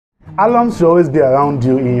Alum should always be around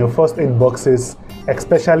you in your first aid boxes,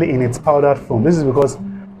 especially in its powdered form. This is because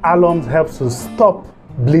alum helps to stop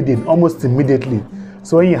bleeding almost immediately.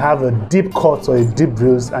 So when you have a deep cut or a deep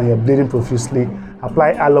bruise and you're bleeding profusely,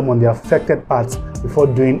 apply alum on the affected parts before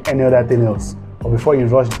doing any other thing else, or before you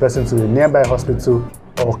rush the person to the nearby hospital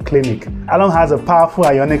or clinic. Alum has a powerful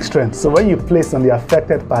ionic strength, so when you place on the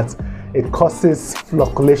affected parts, it causes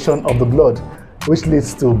flocculation of the blood, which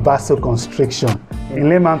leads to vasoconstriction. In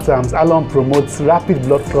layman terms, alum promotes rapid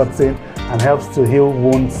blood clotting and helps to heal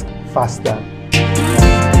wounds faster.